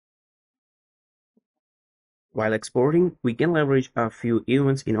While exporting, we can leverage a few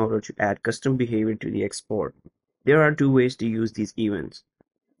events in order to add custom behavior to the export. There are two ways to use these events.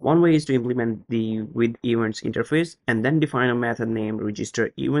 One way is to implement the with events interface and then define a method named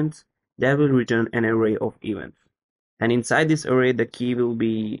register events that will return an array of events. And inside this array, the key will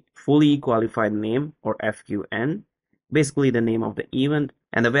be fully qualified name or FQN, basically the name of the event,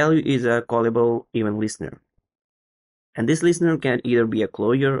 and the value is a callable event listener. And this listener can either be a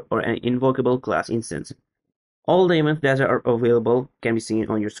closure or an invocable class instance. All the events that are available can be seen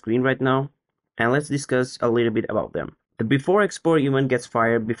on your screen right now, and let's discuss a little bit about them. The before export event gets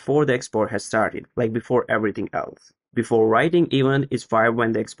fired before the export has started, like before everything else. Before writing event is fired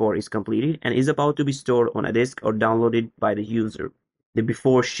when the export is completed and is about to be stored on a disk or downloaded by the user. The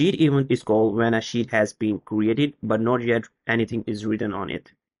before sheet event is called when a sheet has been created but not yet anything is written on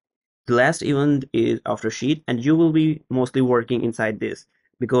it. The last event is after sheet, and you will be mostly working inside this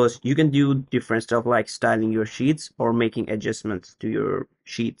because you can do different stuff like styling your sheets or making adjustments to your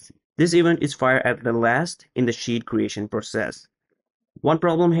sheets. This event is fired at the last in the sheet creation process. One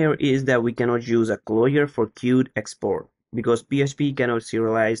problem here is that we cannot use a closure for queued export because PHP cannot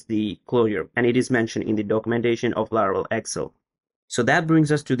serialize the closure, and it is mentioned in the documentation of Laravel Excel. So that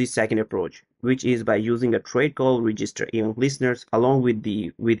brings us to the second approach, which is by using a trait called register event listeners along with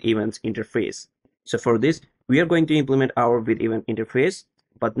the with events interface. So for this, we are going to implement our with event interface,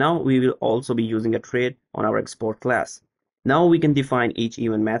 but now we will also be using a trait on our export class. Now we can define each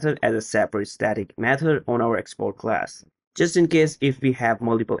event method as a separate static method on our export class. Just in case if we have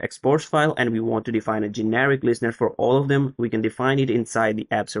multiple exports file and we want to define a generic listener for all of them, we can define it inside the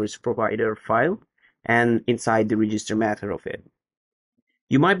app service provider file and inside the register method of it.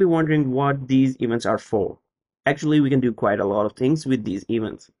 You might be wondering what these events are for. Actually, we can do quite a lot of things with these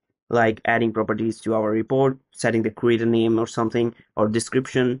events, like adding properties to our report, setting the creator name or something, or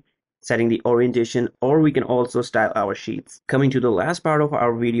description, setting the orientation, or we can also style our sheets. Coming to the last part of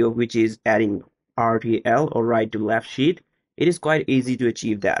our video, which is adding RTL or right to left sheet, it is quite easy to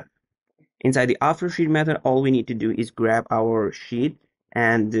achieve that. Inside the after sheet method, all we need to do is grab our sheet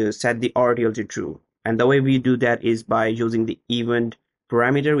and set the RTL to true. And the way we do that is by using the event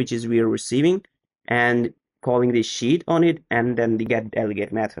parameter, which is we are receiving, and calling the sheet on it, and then the get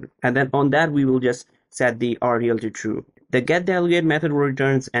delegate method. And then on that, we will just set the RTL to true. The get delegate method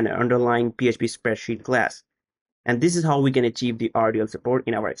returns an underlying PHP spreadsheet class. And this is how we can achieve the RTL support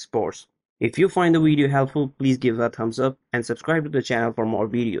in our exports. If you find the video helpful, please give a thumbs up and subscribe to the channel for more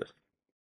videos.